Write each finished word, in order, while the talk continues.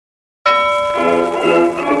I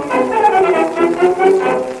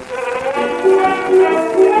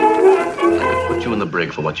could put you in the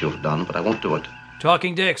brig for what you've done, but I won't do it.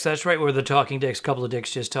 Talking Dicks, that's right, we're the Talking Dicks, couple of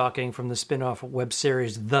dicks just talking from the spin-off web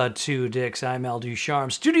series The Two Dicks. I'm Al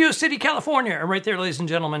Ducharme, Studio City, California, and right there, ladies and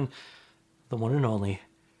gentlemen, the one and only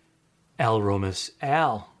Al Romas.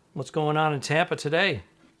 Al, what's going on in Tampa today?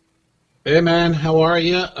 Hey man, how are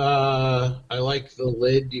you? I like the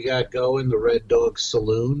lid you got going, the Red Dog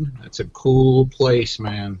Saloon. That's a cool place,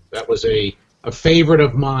 man. That was a favorite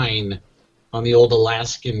of mine on the old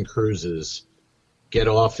Alaskan cruises. Get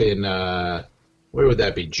off in, where would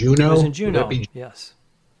that be, Juneau? It was in Juneau, yes.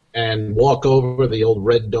 And walk over the old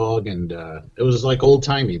Red Dog, and it was like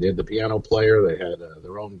old-timey. They had the piano player, they had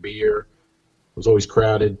their own beer. It was always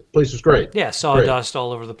crowded. The place was great. Yeah, sawdust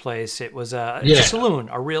all over the place. It was a saloon,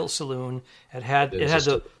 a real saloon. It had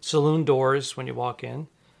the saloon doors when you walk in.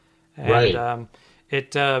 And, right.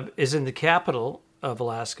 It is in the capital of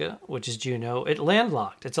Alaska, which is Juneau. It's a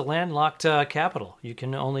landlocked capital. You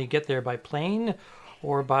can only get there by plane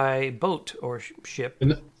or by boat or ship.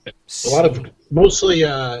 And a lot of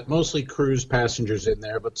mostly cruise passengers in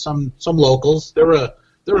there, but some locals. They're a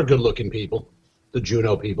good-looking people. The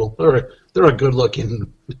Juneau people. They're a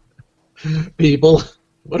good-looking people.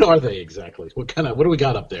 What are they exactly? What do we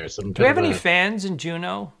got up there? Do we have any fans in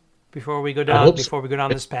Juneau before we go down this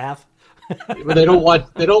path? But they don't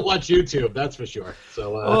watch YouTube, that's for sure.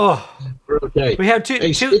 So we're okay. We have two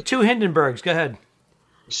Hindenburgs. Go ahead.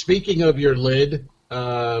 Speaking of your lid,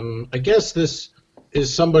 I guess this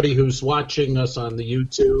is somebody who's watching us on the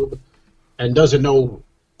YouTube and doesn't know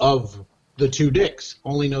of the Two Dicks,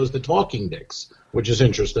 only knows the Talking Dicks, which is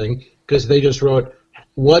interesting because they just wrote,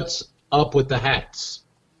 "What's up with the hats?"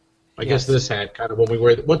 I guess this hat, kind of when we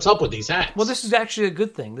wear. What's up with these hats? Well, this is actually a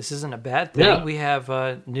good thing. This isn't a bad thing. Yeah. We have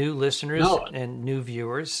new listeners and new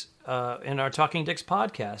viewers in our Talking Dicks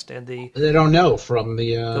podcast, and they don't know from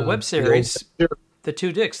the web series, The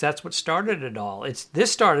Two Dicks. That's what started it all.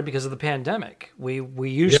 This started because of the pandemic. We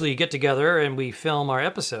usually get together and we film our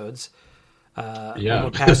episodes. Passing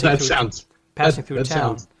through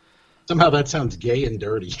town. Somehow that sounds gay and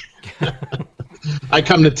dirty. I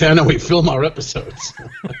come to town and we film our episodes.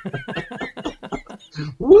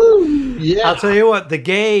 Woo! Yeah. I'll tell you what, the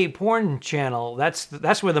gay porn channel,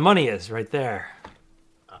 that's where the money is, right there.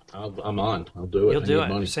 I'm on. I'll do it. You'll do it.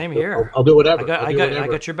 Money. Same here. I'll do whatever. I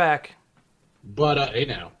got your back. But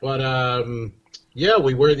yeah,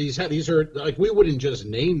 we wear these hats. These are like, we wouldn't just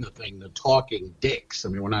name the thing the Talking Dicks. I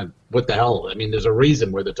mean, we're not. What the hell? I mean, there's a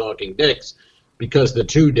reason we're the Talking Dicks, because the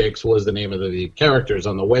Two Dicks was the name of the characters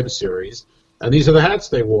on the web series, and these are the hats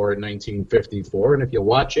they wore in 1954. And if you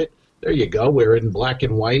watch it, there you go. We're in black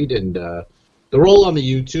and white, and they're all on the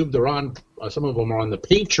YouTube. They're on. Some of them are on the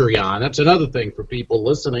Patreon. That's another thing for people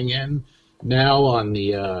listening in now on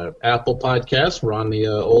the Apple Podcast. We're on the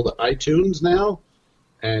old iTunes now,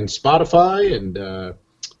 and Spotify, and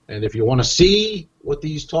if you want to see what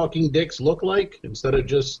these Talking Dicks look like instead of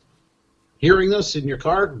just hearing us in your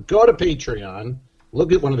car, go to Patreon,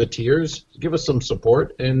 look at one of the tiers, give us some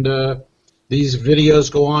support, and these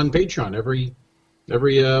videos go on Patreon every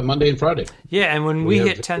Monday and Friday. Yeah, and when we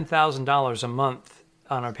hit $10,000 a month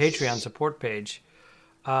on our Patreon support page,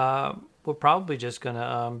 we're probably just going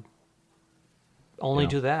to only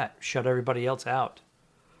do that, shut everybody else out.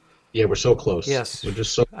 Yeah, we're so close. Yes. We're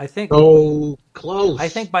just so close. I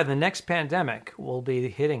think by the next pandemic, we'll be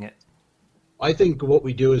hitting it. I think what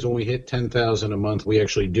we do is when we hit 10,000 a month, we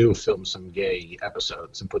actually do film some gay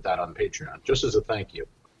episodes and put that on Patreon, just as a thank you.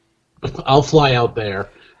 I'll fly out there,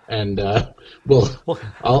 and I'll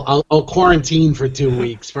quarantine for 2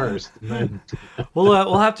 weeks first. And then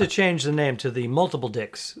we'll have to change the name to the Multiple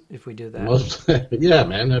Dicks if we do that. Yeah,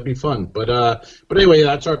 man, that'd be fun. But anyway,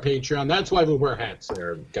 that's our Patreon. That's why we wear hats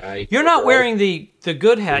there, guy. You're not wearing the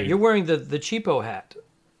good hat. You're wearing the cheapo hat.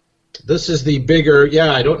 This is the bigger.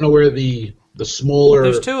 Yeah, I don't know where the smaller.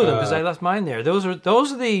 There's two of them because I left mine there. Those are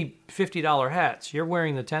the $50 hats. You're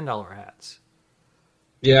wearing the $10 hats.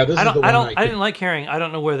 Yeah, this is the one I didn't like hearing. I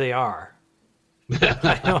don't know where they are.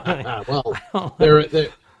 Well,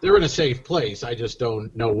 they're in a safe place. I just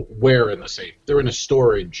don't know where in the safe. They're in a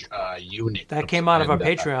storage unit. That came out of our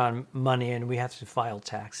Patreon money, and we have to file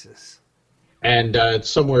taxes. And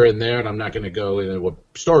it's somewhere in there, and I'm not going to go in a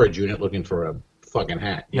storage unit looking for a fucking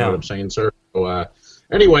hat. You know what I'm saying, sir? So,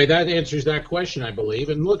 anyway, that answers that question, I believe.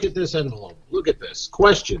 And look at this envelope. Look at this.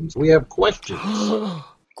 Questions. We have questions.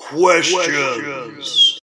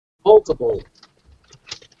 Questions. Multiple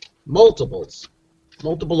orgasms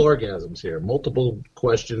here. Multiple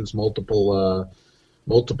questions. Multiple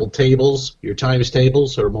tables. Your times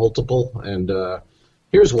tables are multiple, and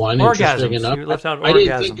Here's one interesting Orgasms. enough. You left out I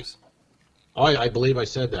didn't think. orgasms. Oh, I believe I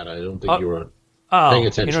said that. I don't think you were Oh, paying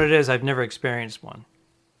attention. you know what it is? I've never experienced one.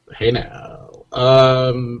 Hey now.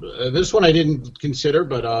 This one I didn't consider,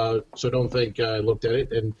 but so don't think I looked at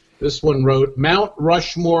it. And this one wrote Mount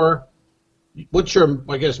Rushmore. What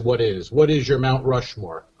is your Mount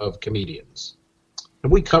Rushmore of comedians?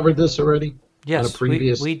 Have we covered this already? Yes, on a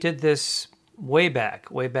previous... we did this way back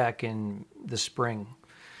in the spring.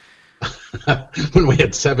 When we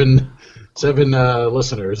had seven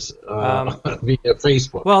listeners via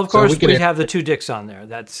Facebook. Well, of course, we have the two dicks on there.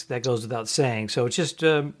 That goes without saying. So it's just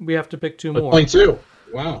we have to pick two more. Point two.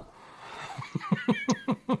 Wow.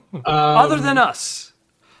 Other than us,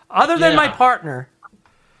 other than my partner,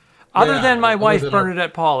 other than my wife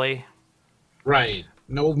Bernadette Pauley. Right.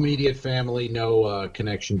 No immediate family. No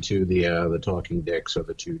connection to the Talking Dicks or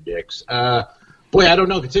the Two Dicks. Boy, I don't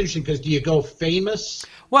know. It's interesting because do you go famous?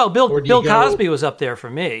 Well, Bill Cosby was up there for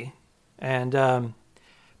me, and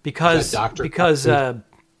because Dr.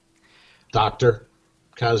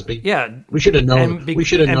 Cosby. Yeah, we should have known. We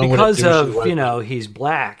should have known. And because of he's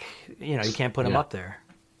black, you can't put him up there.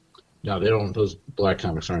 No, they don't. Those black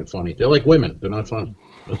comics aren't funny. They're like women. They're not funny.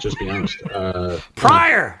 Let's just be honest.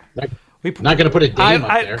 Pryor. Not going to put a dame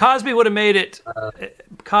up there. Cosby would have made it.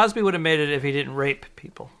 Cosby would have made it if he didn't rape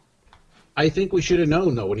people. I think we should have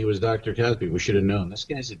known though when he was Dr. Cosby. We should have known this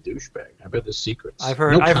guy's a douchebag. I bet the secrets. I've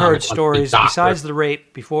heard stories besides the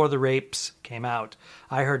rape. Before the rapes came out,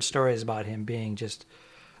 I heard stories about him being just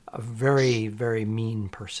a very, very mean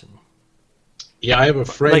person. Yeah, I have a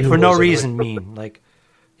friend for no reason mean.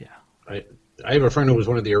 I have a friend who was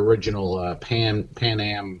one of the original Pan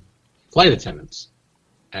Am flight attendants,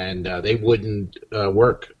 and they wouldn't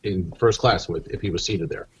work in first class if he was seated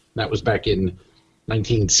there. And that was back in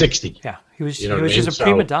 1960. Yeah, he was just a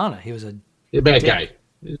prima donna. He was a bad guy.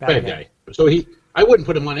 Bad guy. So I wouldn't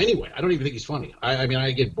put him on anyway. I don't even think he's funny. I mean,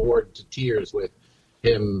 I get bored to tears with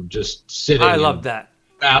him just sitting. I loved that.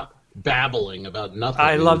 Babbling about nothing.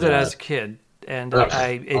 I loved it as a kid, and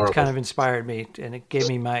it kind of inspired me, and it gave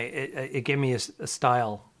me a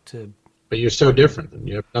style to. But you're so different, and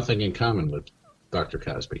you have nothing in common with Dr.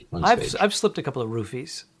 Cosby on stage. I've slipped a couple of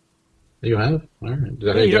roofies. You have? All right.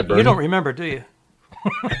 You don't remember, do you?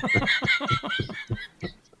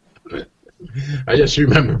 I just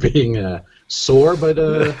remember being sore, but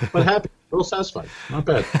happy, a little satisfied. Not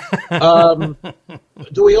bad.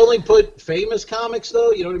 Do we only put famous comics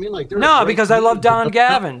though? You know what I mean? No, because I love Don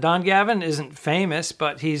Gavin. Don Gavin isn't famous,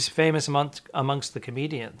 but he's famous amongst the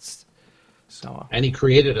comedians. So. And he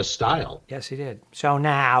created a style. Yes, he did. So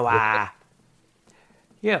now,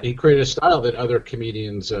 he created a style that other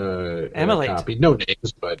comedians emulate. Copied. No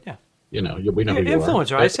names, but we know who you are.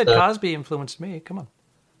 Influencer. I said Cosby influenced me. Come on.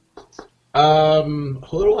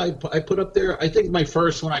 Who do I put up there? I think my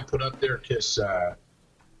first one I put up there because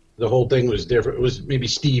the whole thing was different. It was maybe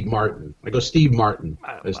Steve Martin. I go Steve Martin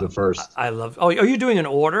as the first. I love. Oh, are you doing an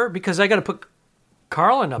order? Because I got to put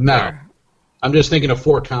Carlin up there. I'm just thinking of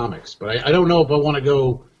 4 comics, but I don't know if I want to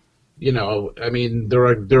go. I mean, there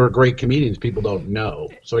are great comedians people don't know,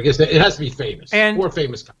 so I guess it has to be famous. And 4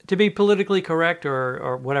 famous. To be politically correct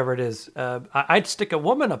or whatever it is, I'd stick a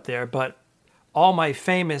woman up there, but all my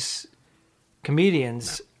famous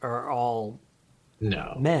comedians are all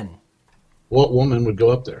men. What woman would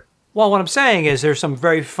go up there? Well, what I'm saying is there's some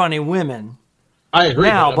very funny women. I agree.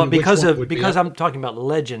 Now, but because I'm talking about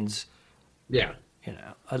legends. Yeah.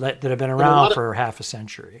 That have been around for half a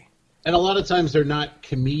century. And a lot of times they're not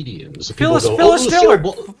comedians. Phyllis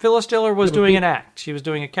Diller was doing an act. She was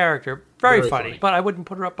doing a character. Very funny. But I wouldn't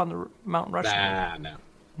put her up on the Mount Rushmore.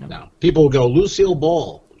 No. People will go, Lucille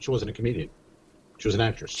Ball. She wasn't a comedian. She was an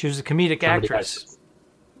actress. She was a comedic actress.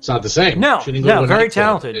 It's not the same. No, very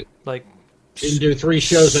talented. Didn't do 3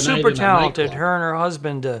 shows a night. Super talented. Her and her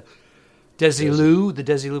husband, Desilu, the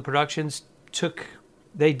Desilu Productions,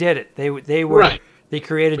 they did it. They were... Right. They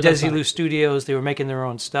created Desilu Studios. They were making their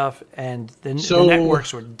own stuff, and the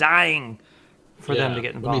networks were dying for them to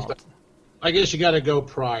get involved. I guess you got to go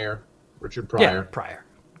Pryor, Richard Pryor. Yeah, Pryor.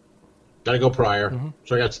 Got to go Pryor. Mm-hmm.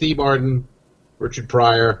 So I got Steve Martin, Richard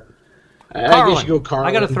Pryor. Carlin. I guess you go Carlin.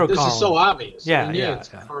 I got to throw Carlin. This is so obvious. Yeah, it's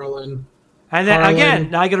Carlin. And then again,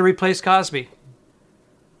 now I got to replace Cosby.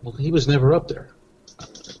 Well, he was never up there.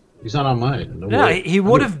 He's not on mine. No, he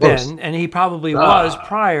would have been, and he probably was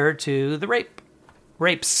prior to the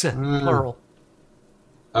rapes, plural.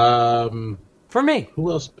 For me.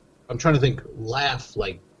 Who else? I'm trying to think. Laugh,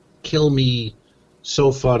 kill me,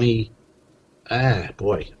 so funny.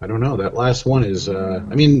 Boy, I don't know. That last one is.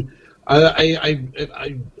 I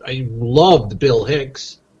loved Bill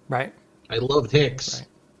Hicks. Right. I loved Hicks,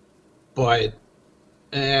 but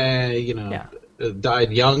Yeah.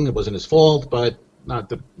 Died young. It wasn't his fault, but not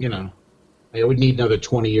the, I would need another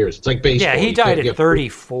 20 years. It's like baseball. Yeah, he died at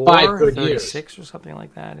 34, 36 or something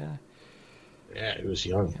like that. Yeah. Yeah, he was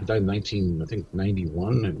young. He died in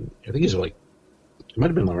 91, and I think he might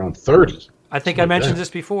have been around 30. I think I mentioned this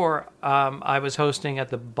before. I was hosting at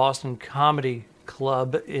the Boston Comedy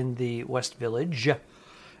Club in the West Village,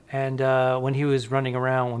 and when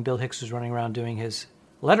Bill Hicks was running around doing his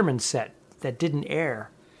Letterman set that didn't air,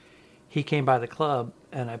 he came by the club,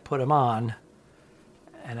 and I put him on,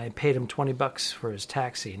 and I paid him $20 for his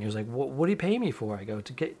taxi, and he was like, "What do you pay me for?" I go,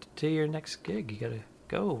 "To get to your next gig, you gotta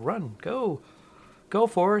go, run, go,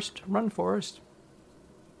 Forrest, run, Forrest."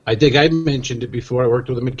 I think I mentioned it before. I worked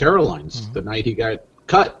with him at Caroline's the night he got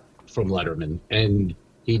cut from Letterman, and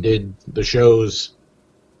he did the shows.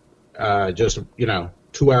 Just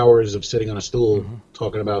 2 hours of sitting on a stool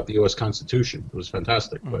talking about the U.S. Constitution. It was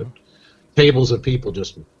fantastic, but tables of people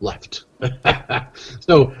just left.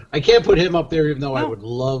 So I can't put him up there, even though I would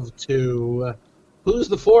love to. Who's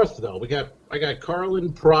the fourth though? I got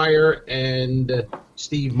Carlin, Pryor, and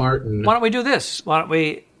Steve Martin. Why don't we do this? Why don't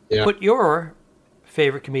we put your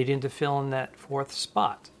favorite comedian to fill in that fourth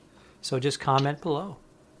spot? So just comment below.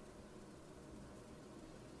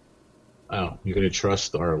 Oh, you're going to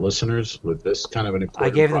trust our listeners with this kind of an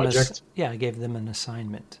important project? I gave them an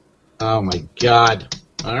assignment. Oh my God!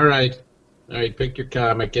 All right, pick your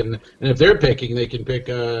comic, and if they're picking, they can pick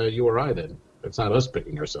you or I. Then it's not us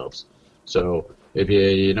picking ourselves. So if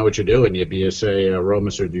you know what you're doing, you say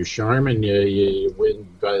Romus or Ducharme, and you win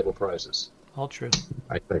valuable prizes. All true.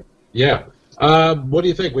 I think. Yeah. What do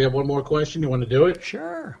you think? We have one more question. You want to do it?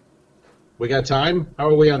 Sure. We got time? How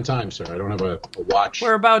are we on time, sir? I don't have a watch.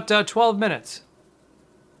 We're about 12 minutes.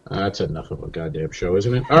 That's enough of a goddamn show,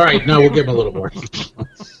 isn't it? All right, no, we'll give him a little more.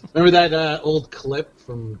 Remember that old clip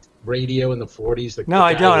from radio in the 40s? No,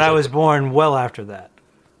 I don't. I was born well after that.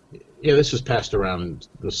 Yeah, this was passed around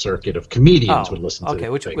the circuit of comedians would listen to. Okay,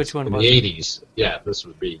 which one in was the it? 80s. Yeah, this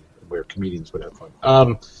would be where comedians would have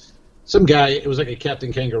fun. Some guy, it was like a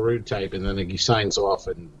Captain Kangaroo type, and then he signs off,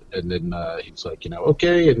 and then he's like,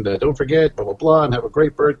 okay, and don't forget, blah, blah, blah, and have a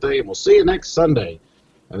great birthday, and we'll see you next Sunday.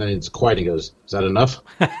 And then it's quiet, he goes, is that enough?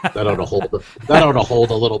 That ought to hold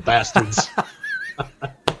the little bastards.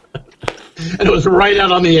 And it was right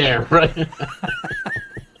out on the air, right?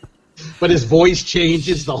 But his voice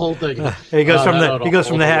changes, the whole thing. He goes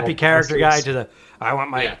from the happy character guy to the, I want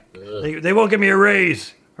my, they won't give me a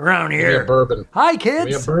raise around here. Give me a bourbon. Hi, kids.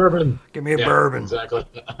 Give me a bourbon. Give me a bourbon. Exactly.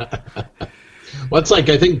 Well, it's like,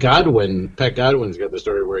 I think Pat Godwin's got the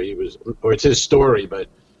story where he was, or it's his story, but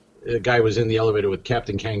the guy was in the elevator with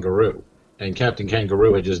Captain Kangaroo. And Captain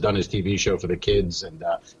Kangaroo had just done his TV show for the kids, and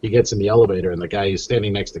he gets in the elevator, and the guy is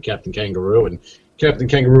standing next to Captain Kangaroo, and Captain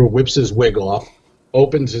Kangaroo whips his wig off,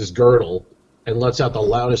 opens his girdle, and lets out the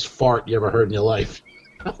loudest fart you ever heard in your life.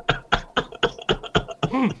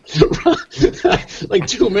 Like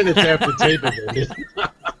 2 minutes after taping it.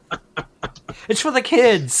 It's for the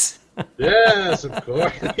kids. Yes, of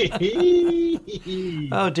course.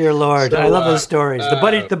 Oh dear Lord, I love those stories.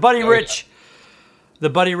 The Buddy Rich,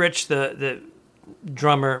 the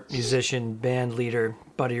drummer, musician, band leader,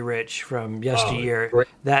 Buddy Rich from yesteryear. Great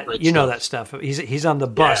Know that stuff. He's on the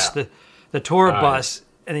bus, the tour bus,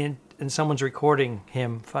 and someone's recording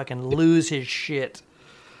him fucking lose his shit.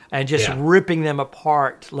 And just ripping them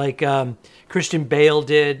apart, like Christian Bale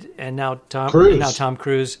did, and now Tom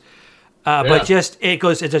Cruise. But just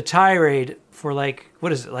it's a tirade for like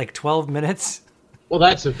 12 minutes. Well,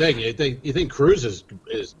 that's the thing. You think Cruise is?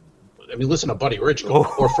 I mean, listen to Buddy Rich,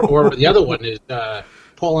 or the other one is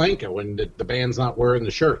Paul Anka when the band's not wearing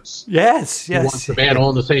the shirts. Yes. He wants the band all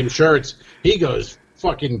in the same shirts. He goes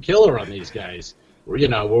fucking killer on these guys.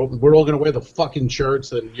 We're all going to wear the fucking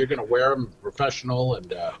shirts, and you're going to wear them professional.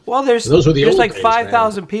 And there's like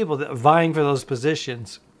 5,000 people vying for those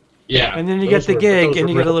positions. Yeah, and then you get the gig, and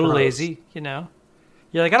you get a little lazy. You're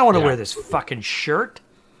like, I don't want to wear this fucking shirt.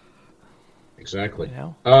 Exactly.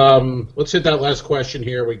 Let's hit that last question.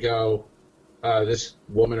 Here we go. This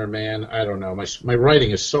woman or man, I don't know. My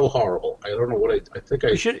writing is so horrible. I don't know what I think.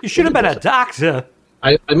 You should have been a doctor.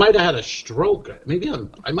 I might have had a stroke. Maybe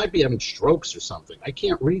I might be having strokes or something. I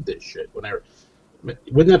can't read this shit.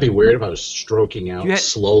 Wouldn't that be weird if I was stroking out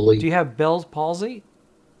slowly? Do you have Bell's palsy?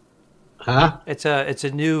 Huh? It's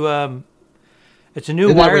a new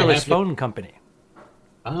wireless phone company.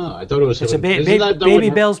 Oh, I thought it was. It's a baby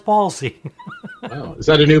Bell's palsy. Oh, is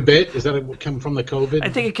that a new bit? Is that come from the COVID? I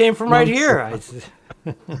think it came from right here.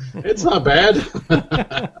 It's not bad.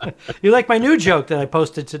 You like my new joke that I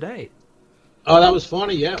posted today? Oh, that was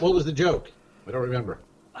funny. Yeah. What was the joke? I don't remember.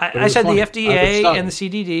 I said the FDA I and the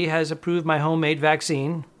CDD has approved my homemade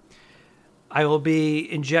vaccine. I will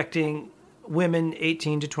be injecting women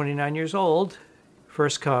 18 to 29 years old.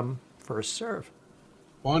 First come, first serve.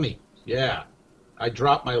 Funny. Yeah. I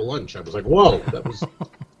dropped my lunch. I was like, whoa, that was...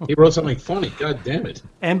 He wrote something funny. God damn it.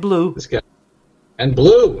 And blue. This guy. And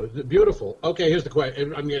blue. Beautiful. Okay, here's the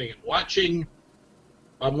question. I'm getting it.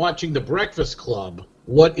 I'm watching The Breakfast Club.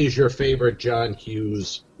 What is your favorite John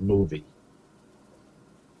Hughes movie?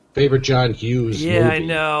 Favorite John Hughes movie? Yeah, I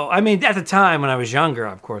know. I mean, at the time when I was younger,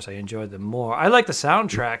 of course, I enjoyed them more. I like the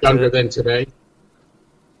soundtrack. Younger than today?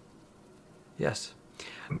 Yes.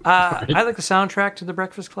 I like the soundtrack to The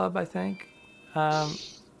Breakfast Club, I think.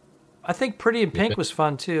 I think Pretty in Pink was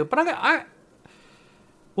fun, too. But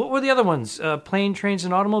what were the other ones? Plane, Trains,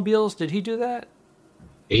 and Automobiles? Did he do that?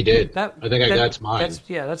 He did. I think that's mine.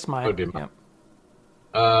 That's mine. That would be mine.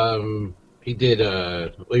 Yeah. He did.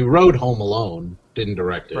 He wrote Home Alone. Didn't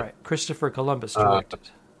direct it. Right. Christopher Columbus directed.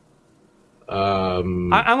 I'm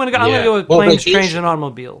going to go with Planes, Trains, and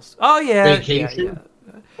Automobiles. Oh yeah. Vacation.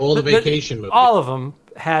 Yeah. All the vacation movies. All of them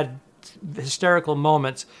had hysterical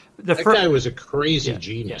moments. That guy was a crazy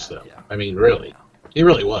genius, though. Yeah. I mean, really, he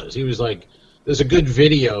really was. He was like. There's a good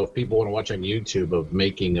video if people want to watch on YouTube of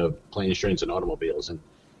making of Planes, Trains, and Automobiles, and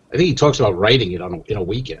I think he talks about writing it in a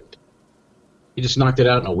weekend. He just knocked it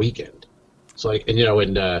out in a weekend. It's like,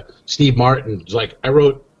 and Steve Martin's like, I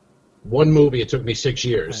wrote one movie. It took me 6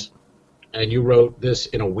 years, and you wrote this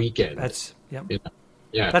in a weekend.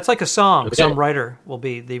 Yeah. That's like a song. Okay. Some writer will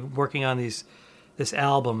be working on this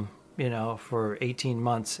album, for 18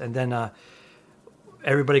 months, and then.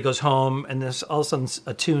 Everybody goes home, and all of a sudden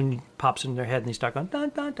a tune pops in their head, and they start going, dun,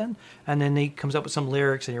 dun, dun. And then he comes up with some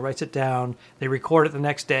lyrics, and he writes it down. They record it the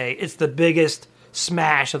next day. It's the biggest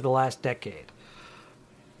smash of the last decade.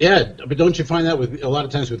 Yeah, but don't you find that with a lot of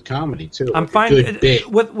times with comedy, too? I'm finding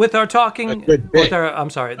with our talking,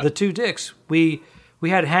 the Two Dicks, we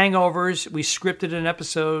had hangovers. We scripted an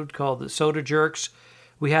episode called The Soda Jerks.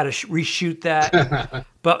 We had to reshoot that.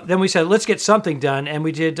 But then we said, let's get something done. And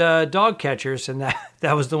we did Dog Catchers, and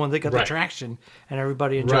that was the one that got the traction. And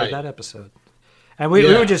everybody enjoyed that episode. And we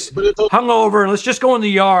were just hungover, and let's just go in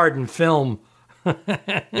the yard and film.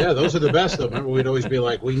 Yeah, those are the best, though. Remember, we'd always be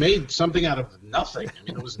like, we made something out of nothing. I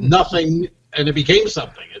mean, it was nothing, and it became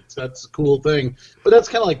something. That's a cool thing. But that's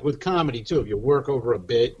kind of like with comedy, too. If you work over a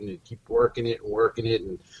bit, and you keep working it.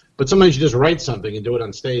 But sometimes you just write something and do it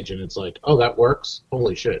on stage, and it's like, oh, that works?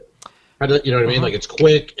 Holy shit. You know what I mean? Like, it's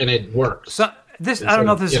quick, and it works. So I don't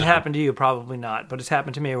know if this has happened to you. Probably not. But it's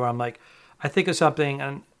happened to me where I'm like, I think of something,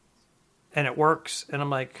 and it works, and I'm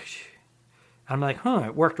like,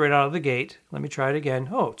 it worked right out of the gate. Let me try it again.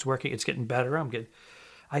 Oh, it's working. It's getting better. I'm good.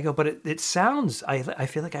 I go, but it sounds, I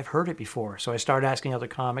feel like I've heard it before. So I start asking other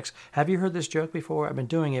comics, have you heard this joke before? I've been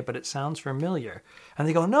doing it, but it sounds familiar. And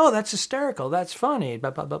they go, no, that's hysterical. That's funny,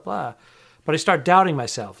 blah, blah, blah, blah. But I start doubting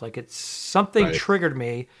myself. Like it's something triggered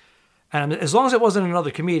me. And as long as it wasn't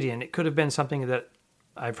another comedian, it could have been something that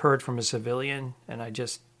I've heard from a civilian. And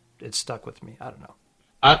it stuck with me. I don't know.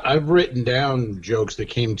 I've written down jokes that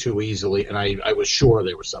came too easily, and I was sure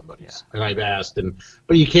they were somebody's. Yeah. And I've asked,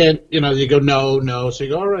 but you can't, you go, no. So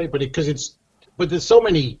you go, all right, but there's so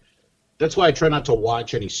many. That's why I try not to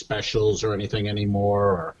watch any specials or anything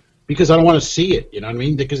anymore, because I don't want to see it. You know what I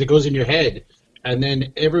mean? Because it goes in your head, and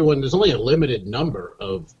then there's only a limited number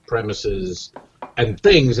of premises and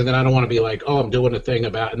things, and then I don't want to be like, oh, I'm doing a thing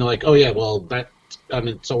about, and they're like, oh yeah, well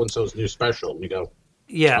so and so's new special, and you go.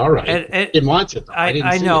 Yeah. All right. I didn't watch it, though.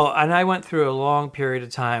 I know. And I went through a long period of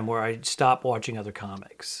time where I stopped watching other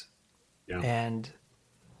comics. Yeah. And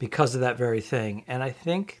because of that very thing. And I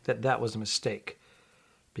think that was a mistake.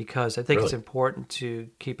 Because I think it's important to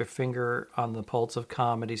keep a finger on the pulse of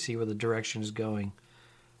comedy, see where the direction is going.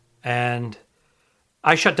 And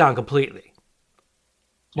I shut down completely.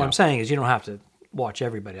 What I'm saying is you don't have to watch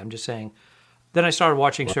everybody. I'm just saying... Then I started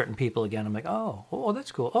watching certain people again. I'm like, oh,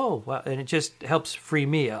 that's cool. Oh, wow. And it just helps free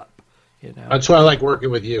me up, That's why I like working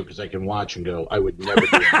with you, because I can watch and go, I would never do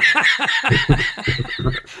that.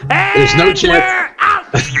 There's no chance.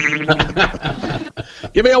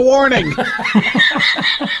 Give me a warning.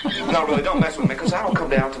 No, really, don't mess with me, because I don't come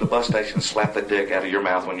down to the bus station and slap the dick out of your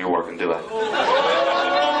mouth when you're working, do I? Oh,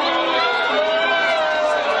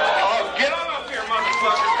 get on up here,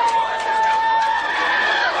 motherfucker.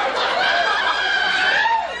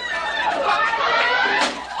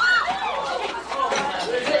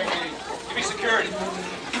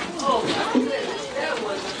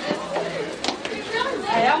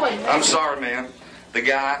 I'm sorry, man. The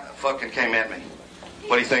guy fucking came at me.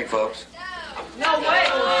 What do you think, folks? No way.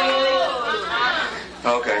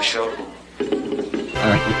 Okay, show them.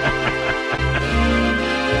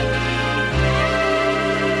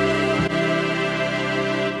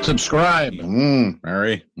 Subscribe,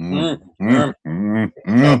 Mary.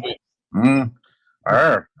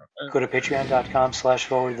 Go to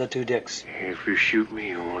patreon.com/forward the two dicks. If you shoot me,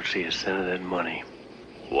 you won't see a cent of that money.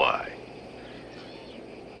 Why?